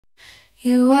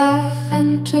You have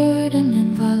entered an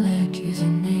invalid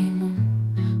username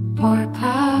or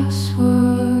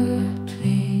password.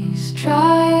 Please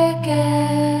try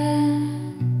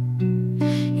again.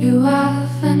 You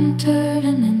have entered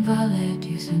an invalid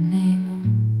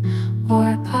username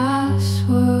or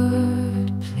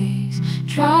password. Please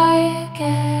try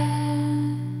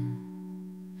again.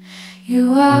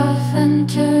 You have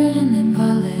entered an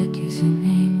invalid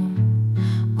username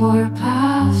or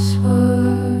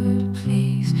password.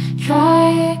 Please try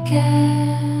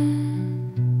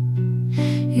again.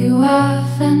 You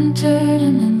have entered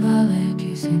an invalid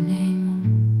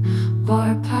username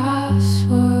or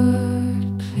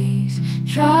password. Please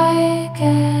try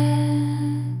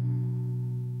again.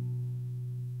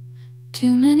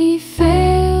 Too many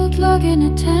failed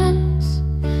login attempts.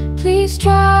 Please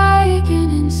try again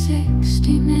in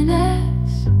 60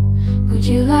 minutes. Would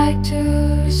you like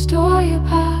to restore your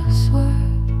password?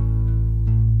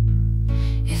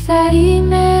 If that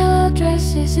email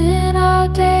address is in our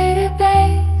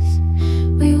database,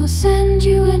 we will send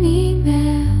you an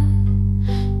email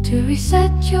to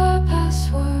reset your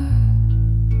password.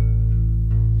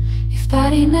 If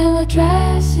that email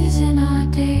address is in our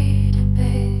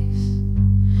database,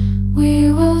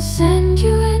 we will send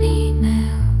you an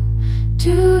email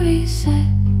to reset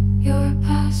your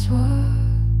password.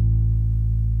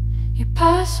 Your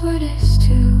password is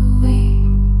too weak.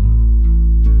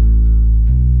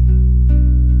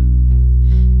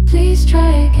 Please try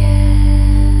again.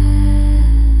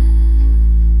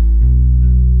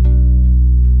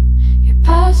 Your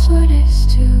password is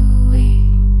too weak.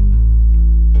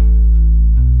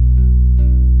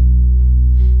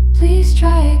 Please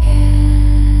try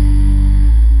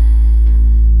again.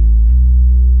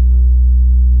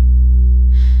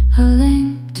 A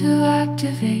link to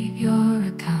activate your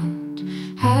account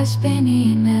has been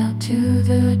emailed to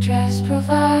the address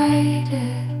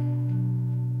provided.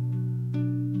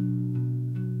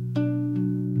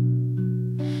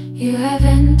 You have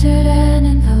entered an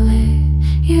invalid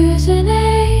username